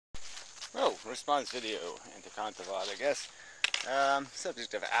Oh, response video, Anekantavad, I guess.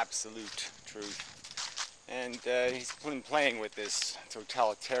 Subject of absolute truth. And he's been playing with this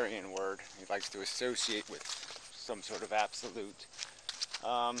totalitarian word he likes to associate with some sort of absolute.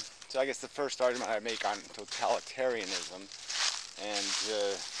 So I guess the first argument I make on totalitarianism and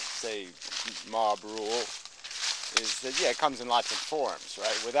say mob rule is that, yeah, it comes in lots of forms,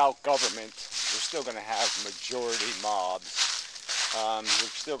 right? Without government, we're still going to have majority mobs. We're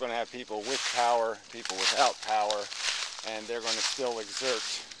still going to have people with power, people without power, and they're going to still exert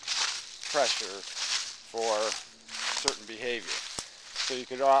pressure for certain behavior. So you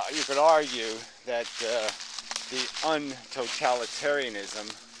could argue that the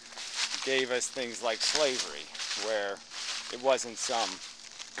untotalitarianism gave us things like slavery, where it wasn't some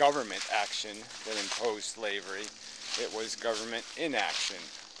government action that imposed slavery, it was government inaction,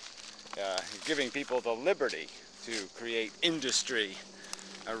 giving people the liberty to create industry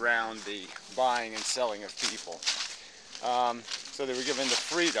around the buying and selling of people. So they were given the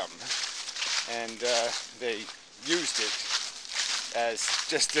freedom, and they used it as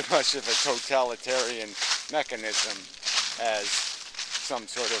just as much of a totalitarian mechanism as some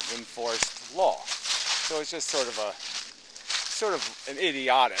sort of enforced law. So it's just sort of an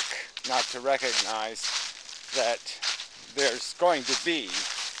idiotic not to recognize that there's going to be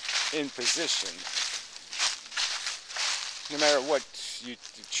imposition no matter what you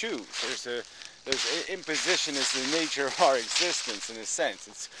choose. There's imposition is the nature of our existence in a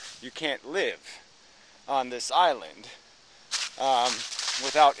sense. You can't live on this island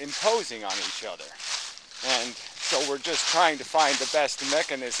without imposing on each other. And so we're just trying to find the best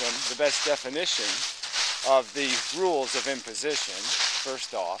mechanism, the best definition of the rules of imposition,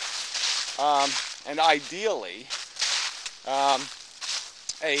 first off. And ideally,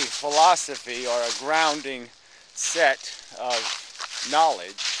 a philosophy or a grounding set of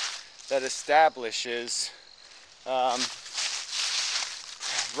knowledge that establishes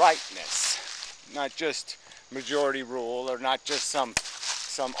rightness, not just majority rule or not just some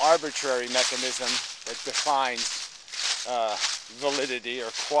arbitrary mechanism that defines validity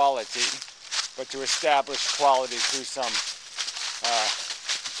or quality, but to establish quality through some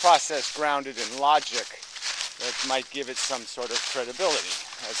process grounded in logic that might give it some sort of credibility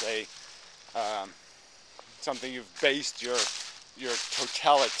as a something you've based your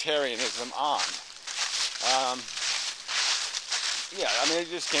totalitarianism on. Yeah, I mean,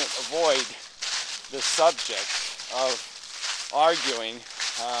 you just can't avoid the subject of arguing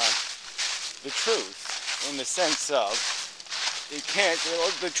the truth in the sense of it can't.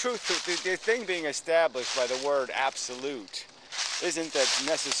 The truth, the thing being established by the word absolute, isn't that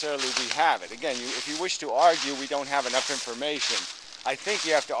necessarily we have it. Again, if you wish to argue we don't have enough information, I think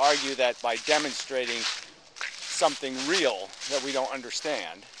you have to argue that by demonstrating something real that we don't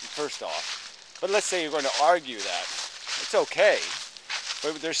understand, first off. But let's say you're going to argue that. It's okay,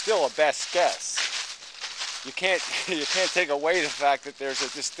 but there's still a best guess. You can't take away the fact that there's a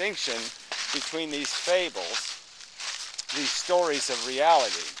distinction between these fables, these stories of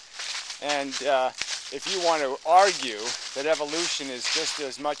reality. And if you want to argue that evolution is just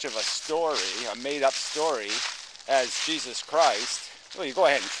as much of a story, a made-up story, as Jesus Christ, well, you go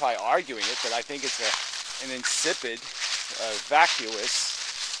ahead and try arguing it, but I think it's an insipid, vacuous.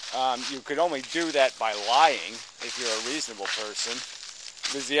 You could only do that by lying if you're a reasonable person,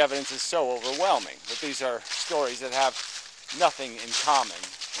 because the evidence is so overwhelming. But these are stories that have nothing in common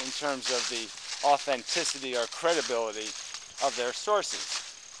in terms of the authenticity or credibility of their sources,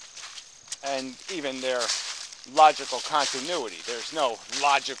 and even their logical continuity. There's no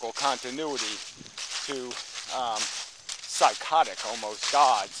logical continuity to psychotic, almost,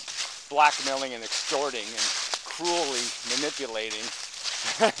 gods blackmailing and extorting and cruelly manipulating,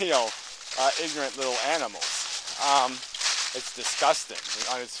 ignorant little animals. It's disgusting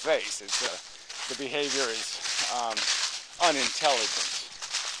on its face. The behavior is unintelligent,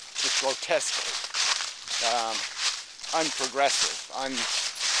 just grotesque, unprogressive,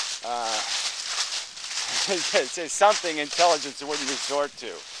 it's something intelligence wouldn't resort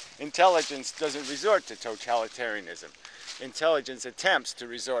to. Intelligence doesn't resort to totalitarianism. Intelligence attempts to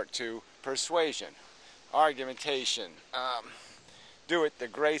resort to persuasion, argumentation, do it the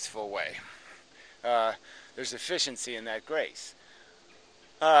graceful way. There's efficiency in that grace.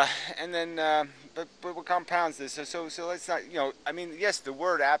 And then, but what compounds this? So let's not, I mean, yes, the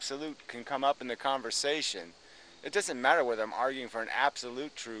word absolute can come up in the conversation. It doesn't matter whether I'm arguing for an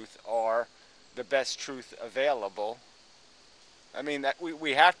absolute truth or the best truth available. I mean, that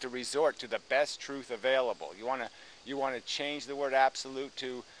we have to resort to the best truth available. You want to change the word absolute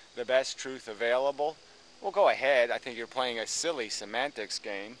to the best truth available? Well, go ahead. I think you're playing a silly semantics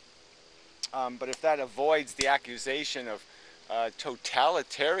game. But if that avoids the accusation of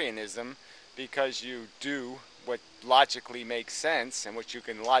totalitarianism because you do what logically makes sense and what you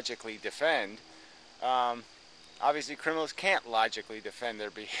can logically defend, um, obviously criminals can't logically defend their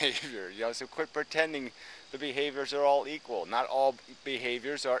behavior. So quit pretending the behaviors are all equal. Not all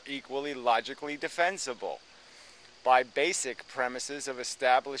behaviors are equally logically defensible by basic premises of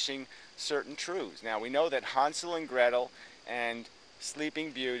establishing certain truths. Now we know that Hansel and Gretel and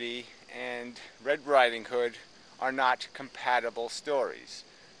Sleeping Beauty and Red Riding Hood are not compatible stories.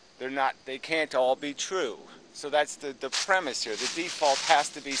 They can't all be true. So that's the premise here. The default has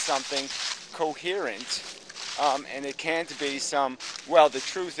to be something coherent, and it can't be the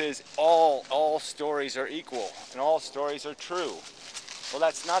truth is all stories are equal and all stories are true. Well,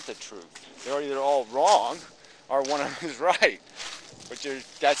 that's not the truth. They're either all wrong or one of them is right. But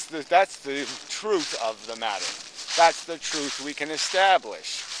that's the truth of the matter. That's the truth we can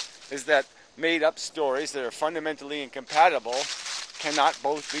establish, is that made-up stories that are fundamentally incompatible cannot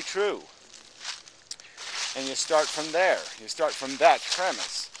both be true. And you start from there. You start from that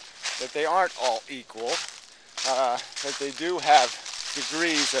premise, that they aren't all equal, that they do have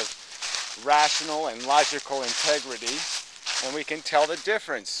degrees of rational and logical integrity, and we can tell the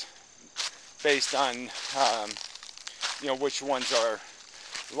difference based on which ones are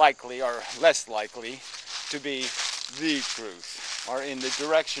likely or less likely to be the truth, or in the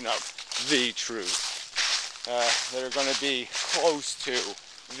direction of the truth, that are going to be close to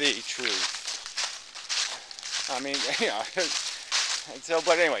the truth. I mean,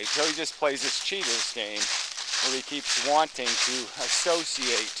 but anyway, so he just plays this cheater's game where he keeps wanting to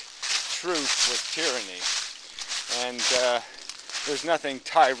associate truth with tyranny. And there's nothing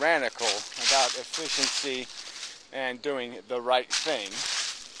tyrannical about efficiency and doing the right thing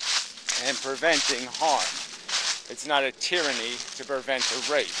and preventing harm. It's not a tyranny to prevent a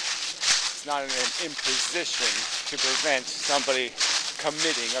rape. It's not an imposition to prevent somebody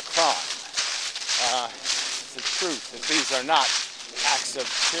committing a crime. It's the truth that these are not acts of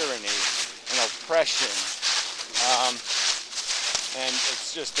tyranny and oppression. And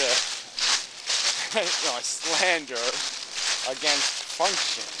it's just a slander against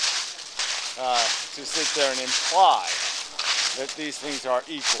function to sit there and imply that these things are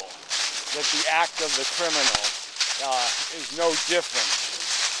equal, that the act of the criminal is no different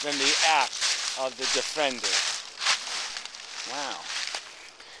than the act of the defender. Wow.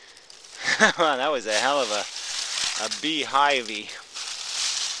 Well, that was a hell of a beehivey.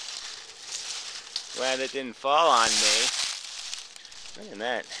 Glad it didn't fall on me. Look at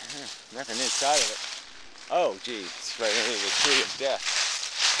that. Nothing inside of it. Oh, gee, it's right under the tree of death.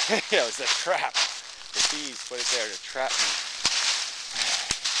 It was a trap. The bees put it there to trap me.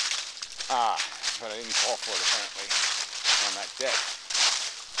 But I didn't fall for it, apparently. I'm not dead.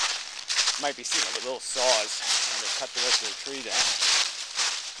 Might be seeing the little saws and they cut the rest of the tree down.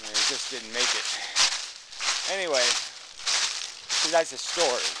 And they just didn't make it. Anyway, see, that's a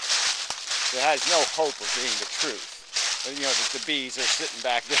story. It has no hope of being the truth. That the bees are sitting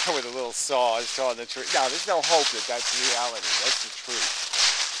back there with a little saw sawing the tree. No, there's no hope that that's reality. That's the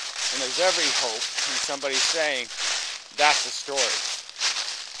truth. And there's every hope in somebody saying, that's a story.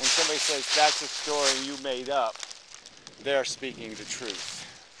 When somebody says, that's a story you made up, they're speaking the truth.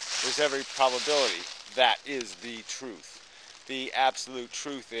 There's every probability that is the truth. The absolute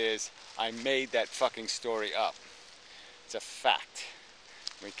truth is, I made that fucking story up. It's a fact.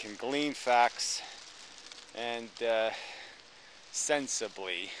 We can glean facts and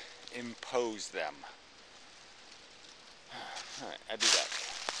sensibly impose them. Alright, I'll be back.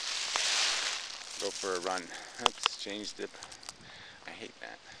 Go for a run. Oops, changed it. I hate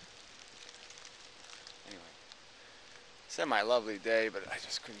that. Anyway. Semi-lovely day, but I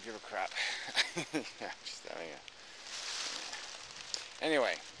just couldn't give a crap. Yeah, just having a...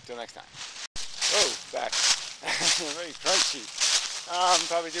 Anyway, till next time. Oh, back. Very crunchy.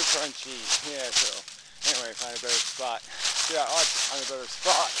 Probably too crunchy. Yeah, so anyway, find a better spot. Yeah, I ought to find a better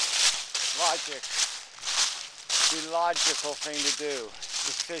spot. Logic. The logical thing to do.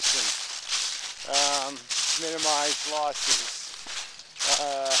 Efficient. Minimize losses.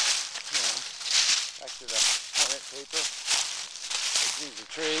 Back to the toilet paper. This needs a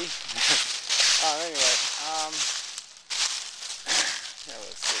tree. Anyway,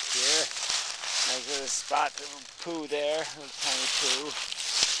 let's sit here. Nice little spot, little poo there, little tiny poo.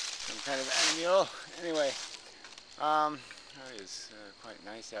 Some kind of animal. Anyway, it is quite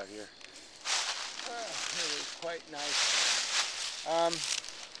nice out here. It is quite nice.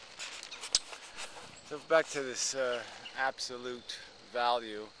 So back to this absolute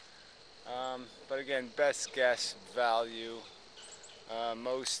value. But again, best guess value.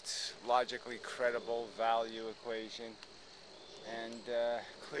 most logically credible value equation. And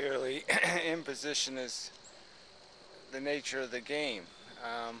clearly, imposition is the nature of the game.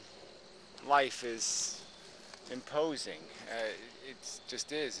 Life is imposing. It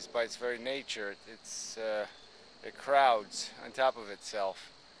just is. It's by its very nature. It crowds on top of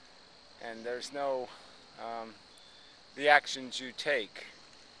itself. And there's no... the actions you take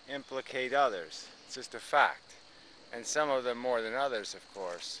implicate others. It's just a fact. And some of them more than others, of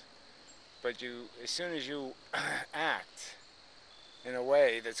course. But as soon as you act in a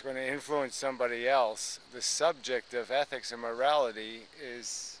way that's going to influence somebody else, the subject of ethics and morality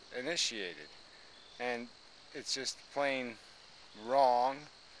is initiated. And it's just plain wrong,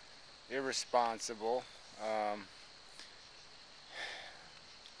 irresponsible,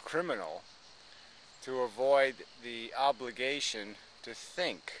 criminal to avoid the obligation to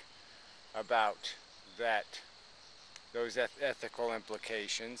think about those ethical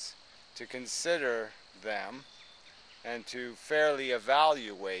implications, to consider them, and to fairly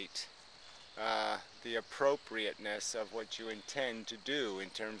evaluate the appropriateness of what you intend to do in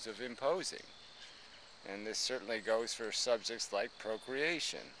terms of imposing. And this certainly goes for subjects like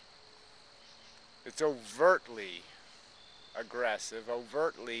procreation. It's overtly aggressive,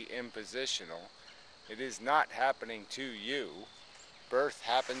 overtly impositional. It is not happening to you. Birth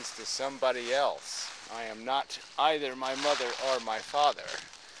happens to somebody else. I am not either my mother or my father.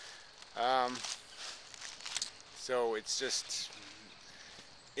 So it's just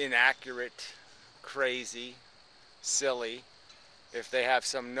inaccurate, crazy, silly, if they have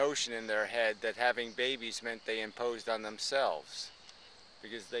some notion in their head that having babies meant they imposed on themselves.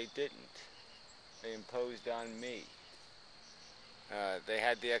 Because they didn't. They imposed on me. They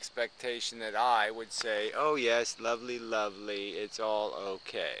had the expectation that I would say, oh yes, lovely, lovely, it's all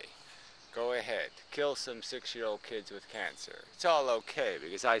okay. Go ahead, kill some 6-year-old kids with cancer. It's all okay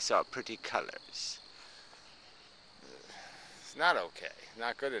because I saw pretty colors. It's not okay,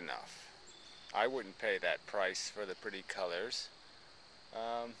 not good enough. I wouldn't pay that price for the pretty colors.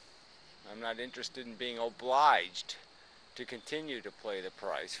 I'm not interested in being obliged to continue to pay the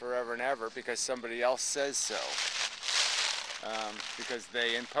price forever and ever because somebody else says so. Because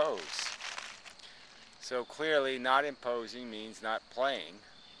they impose. So clearly not imposing means not playing.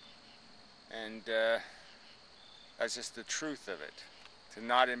 And that's just the truth of it. To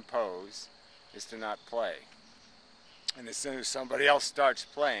not impose is to not play. And as soon as somebody else starts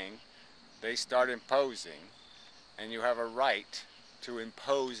playing, they start imposing, and you have a right to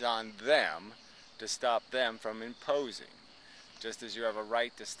impose on them to stop them from imposing. Just as you have a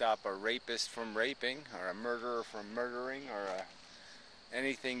right to stop a rapist from raping, or a murderer from murdering, or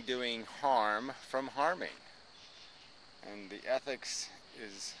anything doing harm from harming. And the ethics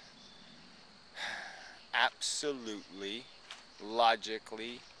is absolutely,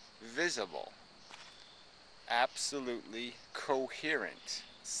 logically visible. Absolutely coherent,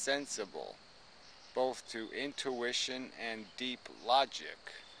 sensible, both to intuition and deep logic.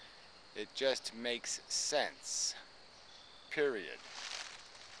 It just makes sense, period,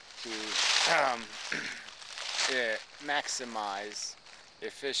 to maximize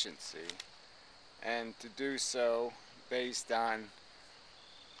efficiency, and to do so based on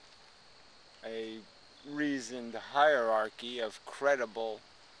a reasoned hierarchy of credible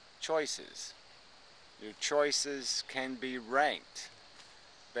choices. Your choices can be ranked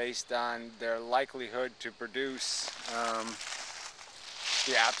based on their likelihood to produce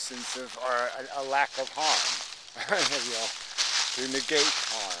the absence of, or a lack of harm, you know, to negate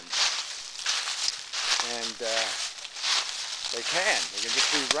harm. And they can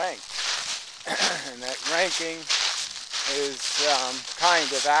just be ranked. And that ranking is kind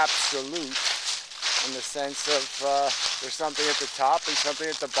of absolute in the sense of there's something at the top and something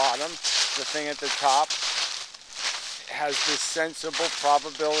at the bottom. The thing at the top has this sensible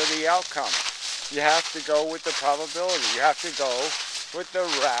probability outcome. You have to go with the probability. You have to go with the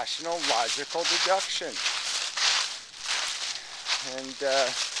rational, logical deduction. And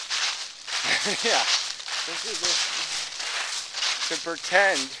yeah, to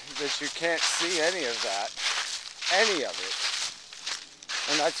pretend that you can't see any of that, any of it,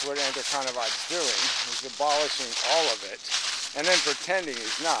 and that's what Anekantavad's doing, is abolishing all of it, and then pretending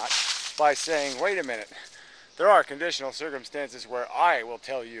he's not, by saying, wait a minute, there are conditional circumstances where I will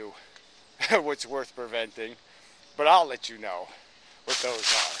tell you what's worth preventing, but I'll let you know what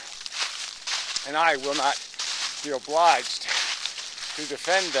those are. And I will not be obliged to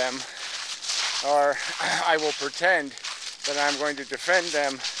defend them, or I will pretend that I'm going to defend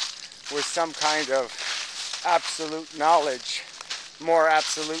them with some kind of absolute knowledge, more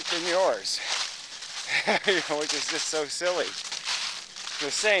absolute than yours, you know, which is just so silly.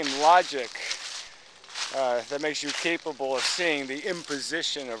 the same logic that makes you capable of seeing the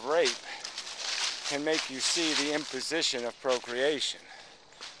imposition of rape can make you see the imposition of procreation.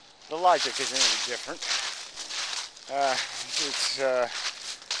 The logic isn't any different. It's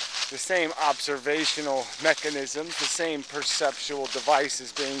the same observational mechanisms, the same perceptual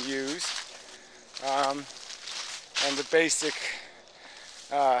devices being used, and the basic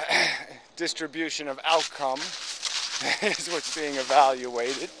distribution of outcome is what's being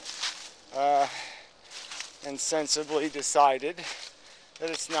evaluated and sensibly decided that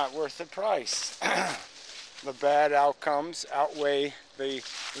it's not worth the price. The bad outcomes outweigh the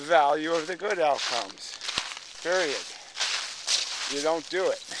value of the good outcomes. Period. You don't do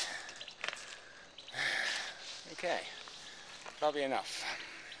it. Okay, probably enough.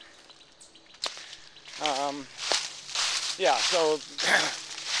 Yeah, so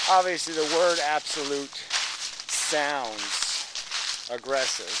obviously the word absolute sounds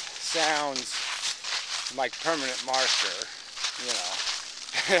aggressive, sounds like permanent marker, you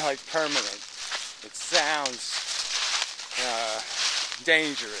know, like permanent. It sounds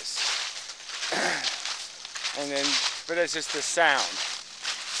dangerous. But it's just a sound.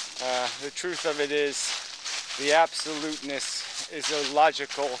 The truth of it is, the absoluteness is a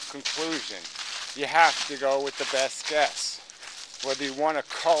logical conclusion. You have to go with the best guess. Whether you want to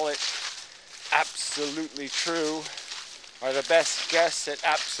call it absolutely true, or the best guess at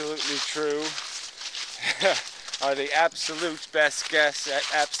absolutely true, or the absolute best guess at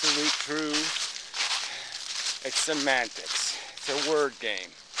absolute true, it's semantics. It's a word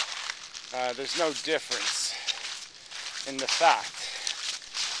game. There's no difference in the fact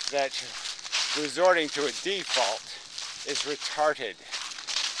that resorting to a default is retarded.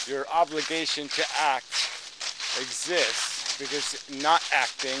 Your obligation to act exists because not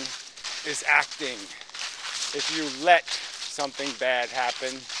acting is acting. If you let something bad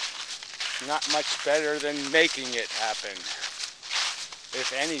happen, not much better than making it happen,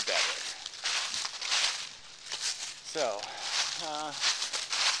 if any better. So,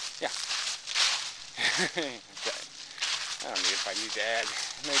 yeah. Okay. I don't know if I need to add.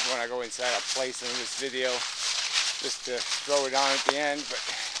 Maybe when I go inside I'll play some of this video just to throw it on at the end, but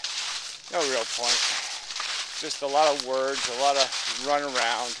no real point. Just a lot of words, a lot of run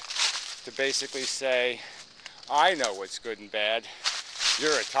around to basically say, I know what's good and bad.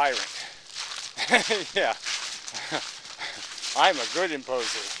 You're a tyrant. Yeah. I'm a good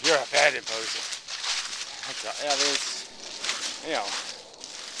imposer. You're a bad imposer. I mean, it's, you know,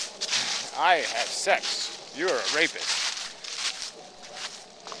 I have sex. You're a rapist.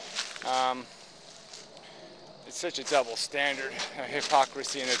 It's such a double standard, a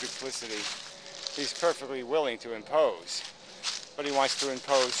hypocrisy and a duplicity. He's perfectly willing to impose, but he wants to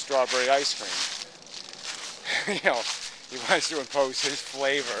impose strawberry ice cream. You know, he wants to impose his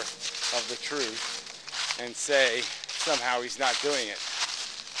flavor of the truth and say somehow he's not doing it.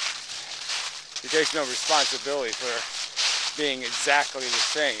 He takes no responsibility for being exactly the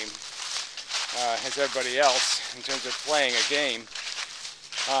same as everybody else in terms of playing a game.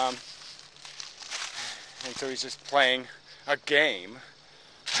 And so he's just playing a game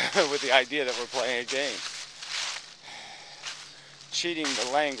with the idea that we're playing a game. Cheating the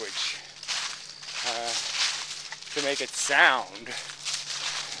language to make it sound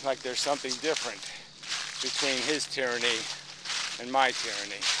like there's something different between his tyranny and my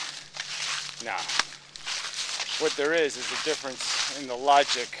tyranny. Nah. What there is a difference in the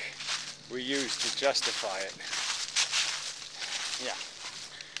logic we use to justify it. Yeah.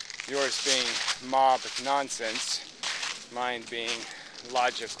 Yours being mob nonsense, mine being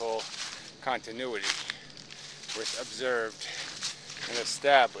logical continuity with observed and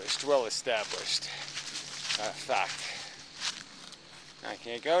established, well-established fact. I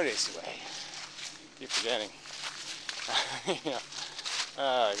can't go this way. Keep forgetting. Yeah.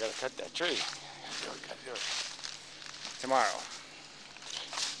 I gotta cut that tree. Gotta do it. Tomorrow.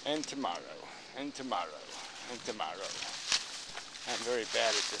 And tomorrow. And tomorrow. And tomorrow. I'm very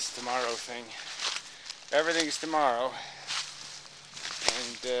bad at this tomorrow thing. Everything's tomorrow.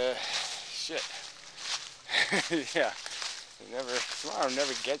 And, shit. Yeah. Tomorrow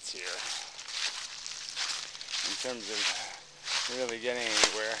never gets here. In terms of really getting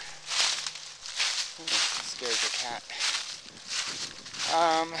anywhere. Scares the cat.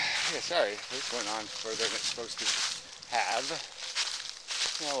 Yeah, sorry. This went on further than it's supposed to have.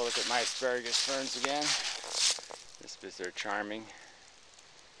 Now we'll look at my asparagus ferns again. Just because they're charming.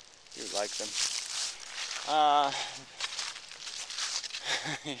 You like them.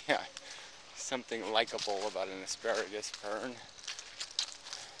 Yeah, something likable about an asparagus fern.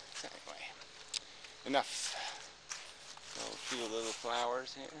 Anyway, enough. So few little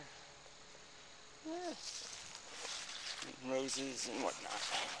flowers here. Yeah. Roses and whatnot.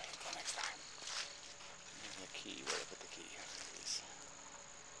 Anyway, until next time. There's the key. Where did I put the key? There it is.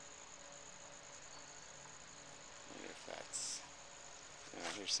 I wonder if that's... I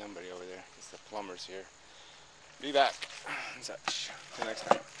hear somebody over there. It's the plumber's here. Be back. And such. Until next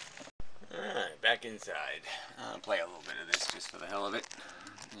time. Alright, back inside. I'll play a little bit of this just for the hell of it.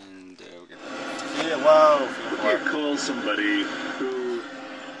 And we're gonna... Yeah, whoa! How do you call somebody who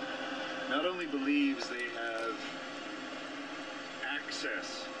not only believes they have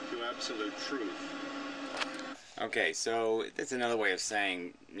access to absolute truth? Okay, so that's another way of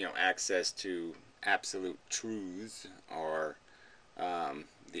saying, you know, access to absolute truths, or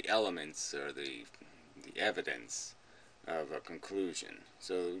the elements or the evidence of a conclusion.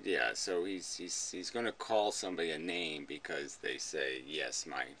 So yeah, so he's going to call somebody a name because they say, yes,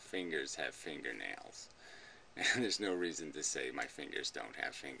 my fingers have fingernails, and there's no reason to say my fingers don't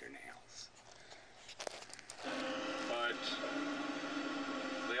have fingernails. But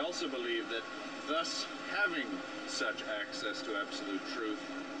they also believe that thus having such access to absolute truth,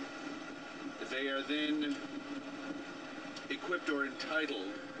 they are then equipped or entitled.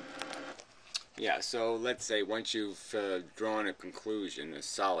 Yeah, so let's say once you've drawn a conclusion, a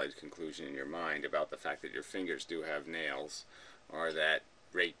solid conclusion in your mind about the fact that your fingers do have nails, or that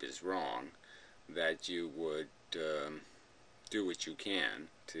rape is wrong, that you would do what you can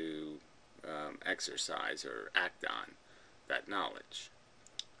to exercise or act on that knowledge.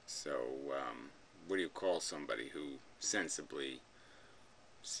 So what do you call somebody who sensibly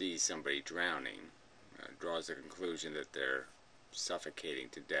sees somebody drowning, draws a conclusion that they're suffocating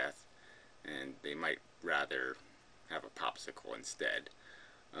to death, and they might rather have a popsicle instead,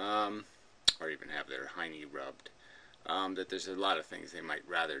 or even have their hiney rubbed, that there's a lot of things they might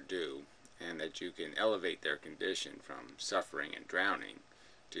rather do, and that you can elevate their condition from suffering and drowning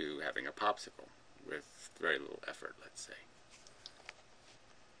to having a popsicle with very little effort, let's say.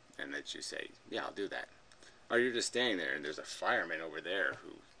 And that you say, yeah, I'll do that. Or you're just standing there and there's a fireman over there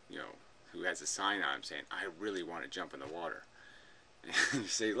who, you know, who has a sign on him saying, I really want to jump in the water. And you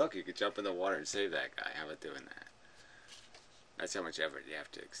say, look, you could jump in the water and save that guy. How about doing that? That's how much effort you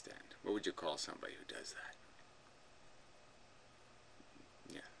have to extend. What would you call somebody who does that?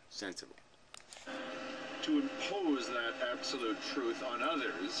 Yeah, sensible. To impose that absolute truth on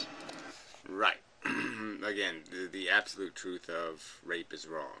others. Right. Again, the absolute truth of rape is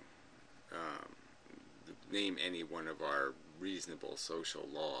wrong. Name any one of our reasonable social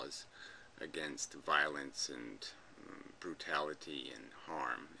laws against violence and brutality and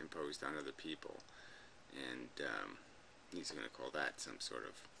harm imposed on other people, and he's going to call that some sort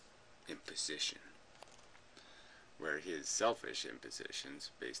of imposition, where his selfish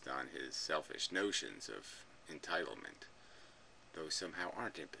impositions based on his selfish notions of entitlement, those somehow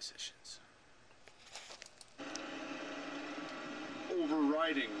aren't impositions.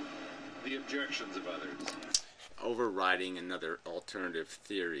 Overriding the objections of others. Overriding another alternative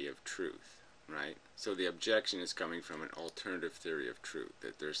theory of truth. Right? So the objection is coming from an alternative theory of truth,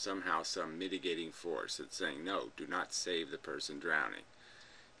 that there's somehow some mitigating force that's saying, no, do not save the person drowning.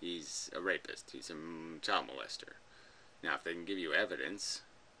 He's a rapist. He's a child molester. Now, if they can give you evidence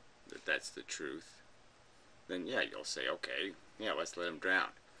that that's the truth, then yeah, you'll say, okay, yeah, let's let him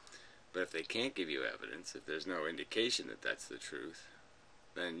drown. But if they can't give you evidence, if there's no indication that that's the truth,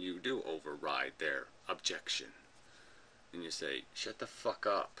 then you do override their objection. And you say, shut the fuck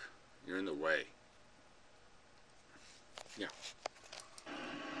up. You're in the way. Yeah.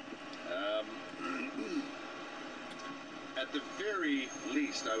 At the very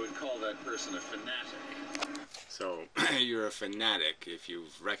least, I would call that person a fanatic. So, you're a fanatic if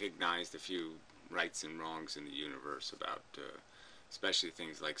you've recognized a few rights and wrongs in the universe about, especially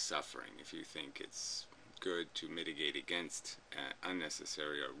things like suffering. If you think it's good to mitigate against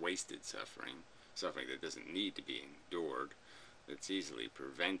unnecessary or wasted suffering, suffering that doesn't need to be endured, that's easily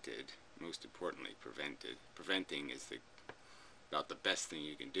prevented, most importantly prevented. Preventing is about the best thing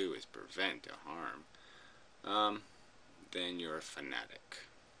you can do is prevent a harm. Then you're a fanatic.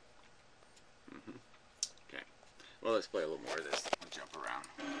 Okay. Well, let's play a little more of this. We'll jump around.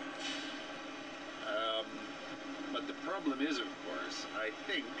 But the problem is, of course, I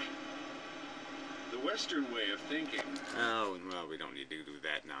think the Western way of thinking. Oh, well, we don't need to do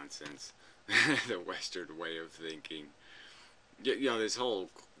that nonsense. The Western way of thinking. You know, this whole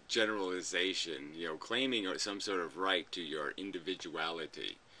generalization, you know, claiming some sort of right to your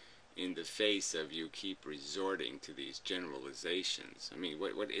individuality in the face of you keep resorting to these generalizations. I mean,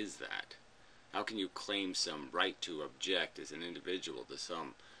 what is that? How can you claim some right to object as an individual to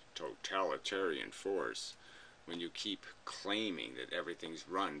some totalitarian force when you keep claiming that everything's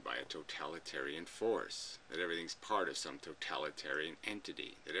run by a totalitarian force, that everything's part of some totalitarian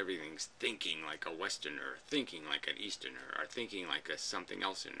entity, that everything's thinking like a Westerner, thinking like an Easterner, or thinking like a something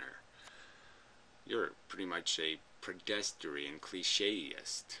elsener. You're pretty much a pedestrian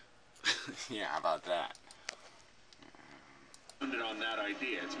clichéist. Yeah, how about that? On that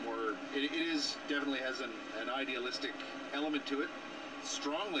idea, it's more. It is definitely has an idealistic element to it,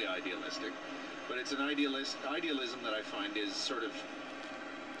 strongly idealistic, but it's an idealism that I find is sort of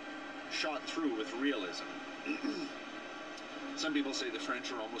shot through with realism. Some people say the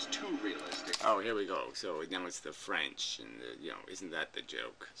French are almost too realistic. Oh, here we go. So now it's the French, and isn't that the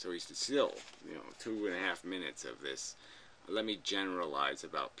joke? So he's still, 2.5 minutes of this. Let me generalize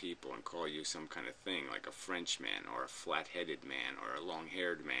about people and call you some kind of thing, like a Frenchman, or a flat-headed man, or a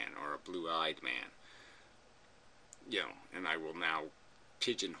long-haired man, or a blue-eyed man. And I will now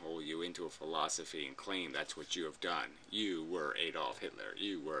pigeonhole you into a philosophy and claim that's what you have done. You were Adolf Hitler.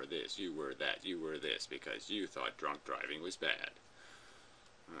 You were this. You were that. You were this because you thought drunk driving was bad.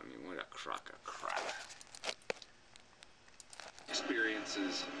 I mean, what a crock of crap.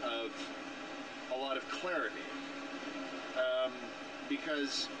 Experiences of a lot of clarity.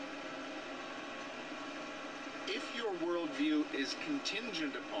 Because if your worldview is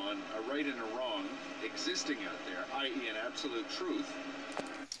contingent upon a right and a wrong existing out there, i.e. an absolute truth,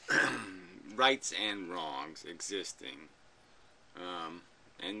 rights and wrongs existing,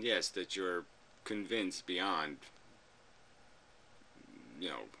 and yes, that you're convinced beyond,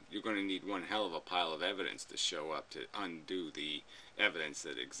 you're going to need one hell of a pile of evidence to show up to undo the evidence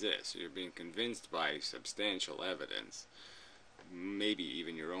that exists. You're being convinced by substantial evidence, maybe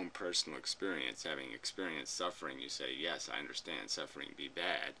even your own personal experience. Having experienced suffering, you say, yes, I understand suffering be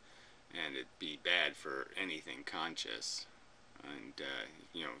bad, and it be bad for anything conscious. And,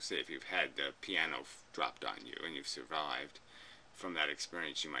 say if you've had the piano dropped on you and you've survived, from that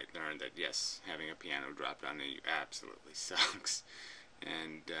experience you might learn that, yes, having a piano dropped on you absolutely sucks.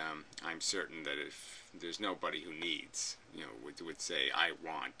 And I'm certain that if there's nobody who needs, would say,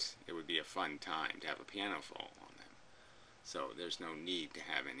 it would be a fun time to have a piano fall on them. So there's no need to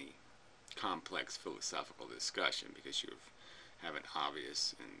have any complex philosophical discussion because you have an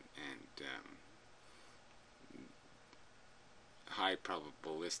obvious and high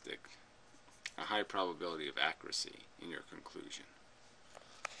probability of accuracy in your conclusion.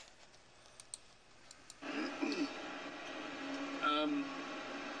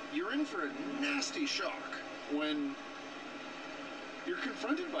 You're in for a nasty shock when you're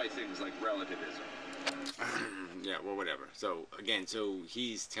confronted by things like relativism. Yeah, well, whatever. So, again,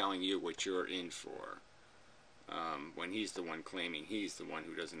 he's telling you what you're in for, when he's the one claiming he's the one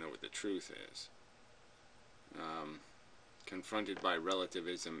who doesn't know what the truth is. Confronted by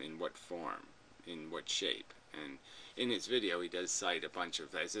relativism in what form, in what shape. And in his video he does cite a bunch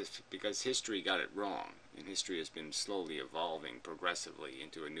of, because history got it wrong, and history has been slowly evolving progressively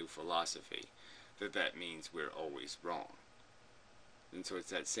into a new philosophy, that means we're always wrong. And so it's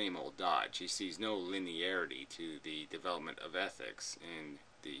that same old dodge. He sees no linearity to the development of ethics in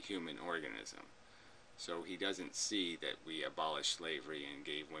the human organism. So he doesn't see that we abolished slavery and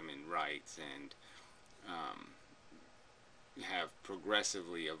gave women rights and have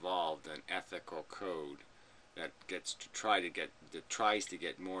progressively evolved an ethical code that tries to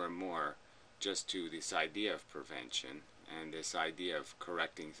get more and more just to this idea of prevention and this idea of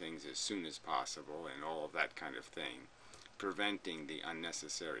correcting things as soon as possible and all of that kind of thing, preventing the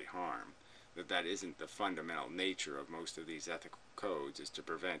unnecessary harm. That isn't the fundamental nature of most of these ethical codes, is to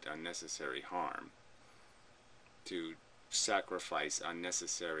prevent unnecessary harm, to sacrifice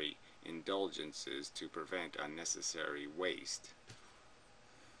unnecessary indulgences to prevent unnecessary waste.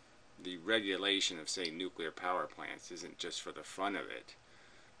 The regulation of, say, nuclear power plants isn't just for the fun of it.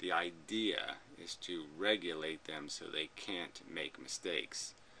 The idea is to regulate them so they can't make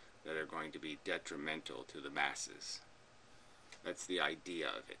mistakes that are going to be detrimental to the masses. That's the idea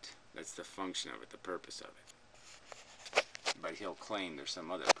of it. That's the function of it, the purpose of it. But he'll claim there's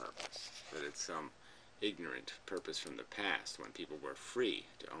some other purpose, that it's some ignorant purpose from the past when people were free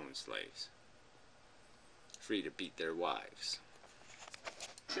to own slaves, free to beat their wives.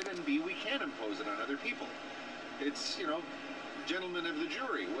 And B, we can impose it on other people. It's, gentlemen of the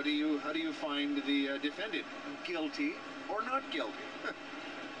jury. How do you find the defendant guilty or not guilty?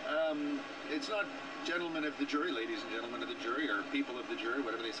 It's not gentlemen of the jury, ladies and gentlemen of the jury, or people of the jury,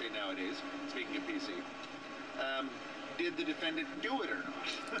 whatever they say nowadays, speaking of PC. Did the defendant do it or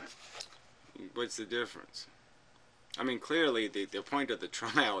not? What's the difference? I mean, clearly the point of the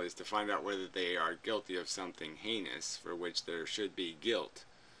trial is to find out whether they are guilty of something heinous for which there should be guilt.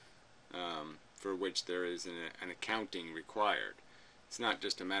 for which there is an accounting required. It's not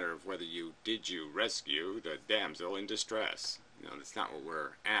just a matter of whether you rescue the damsel in distress. That's not what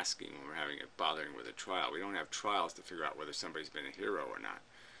we're asking when we're having it bothering with a trial. We don't have trials to figure out whether somebody's been a hero or not.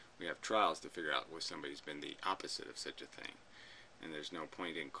 We have trials to figure out whether somebody's been the opposite of such a thing. And there's no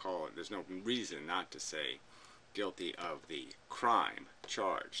point in there's no reason not to say guilty of the crime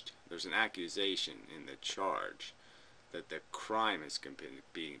charged. There's an accusation in the charge that the crime has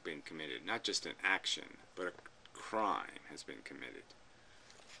been committed, not just an action, but a crime has been committed.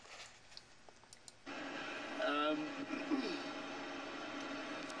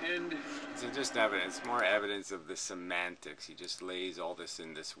 And so just evidence, more evidence of the semantics. He just lays all this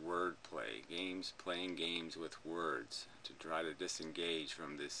in this word play, playing games with words to try to disengage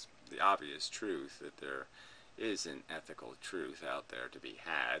from the obvious truth that there is an ethical truth out there to be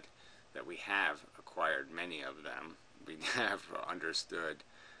had, that we have acquired many of them. We have understood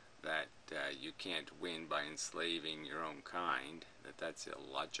that you can't win by enslaving your own kind, that's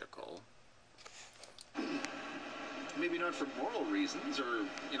illogical. Maybe not for moral reasons, or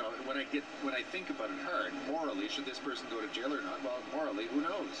when I think about it hard, morally, should this person go to jail or not? Well, morally, who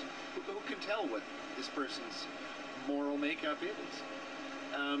knows? Who can tell what this person's moral makeup is?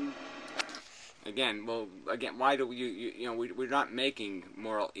 Again, why do we're not making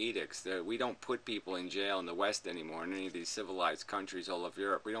moral edicts. We don't put people in jail in the West anymore, in any of these civilized countries all of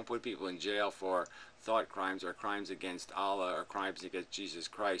Europe. We don't put people in jail for thought crimes or crimes against Allah or crimes against Jesus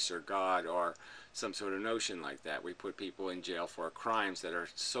Christ or God or some sort of notion like that. We put people in jail for crimes that are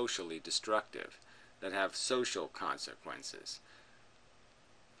socially destructive, that have social consequences.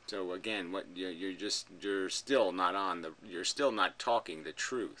 So again, you're still not talking the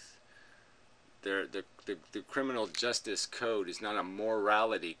truth. The criminal justice code is not a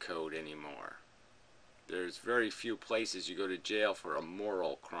morality code anymore. There's very few places you go to jail for a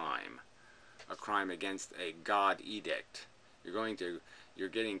moral crime, a crime against a God edict. You're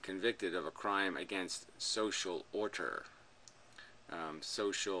getting convicted of a crime against social order,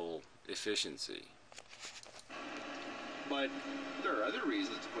 social efficiency. But there are other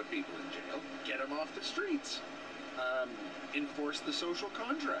reasons to put people in jail. Get them off the streets. Enforce the social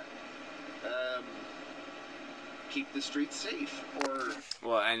contract. Keep the streets safe.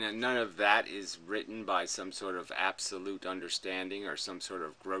 And none of that is written by some sort of absolute understanding or some sort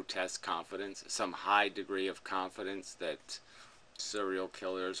of grotesque confidence, some high degree of confidence that serial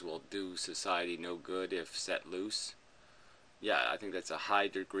killers will do society no good if set loose. Yeah, I think that's a high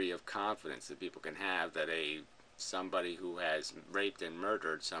degree of confidence that people can have, that somebody who has raped and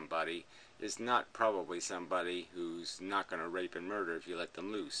murdered somebody is not probably somebody who's not going to rape and murder if you let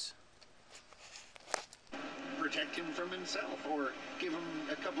them loose. Protect him from himself, or give him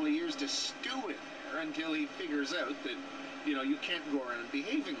a couple of years to stew in there until he figures out that, you can't go around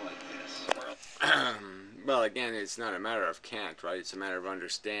behaving like this. Well, again, it's not a matter of can't, right? It's a matter of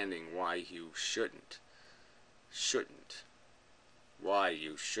understanding why you shouldn't. Why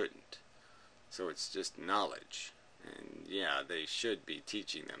you shouldn't. So it's just knowledge. And yeah, they should be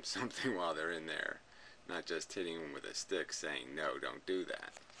teaching them something while they're in there, not just hitting them with a stick saying, no, don't do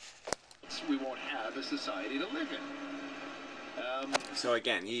that. We won't have a society to live in. So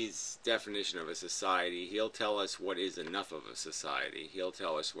again, his definition of a society, he'll tell us what is enough of a society. He'll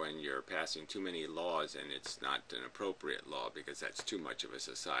tell us when you're passing too many laws and it's not an appropriate law because that's too much of a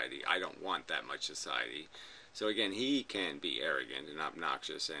society. I don't want that much society. So again, he can be arrogant and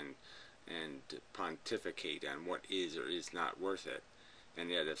obnoxious and pontificate on what is or is not worth it. And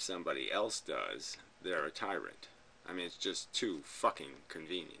yet if somebody else does, they're a tyrant. I mean, it's just too fucking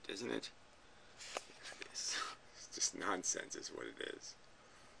convenient, isn't it? It's just nonsense is what it is.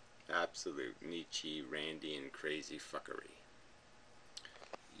 Absolute Nietzsche, Randian, crazy fuckery.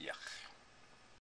 Yuck.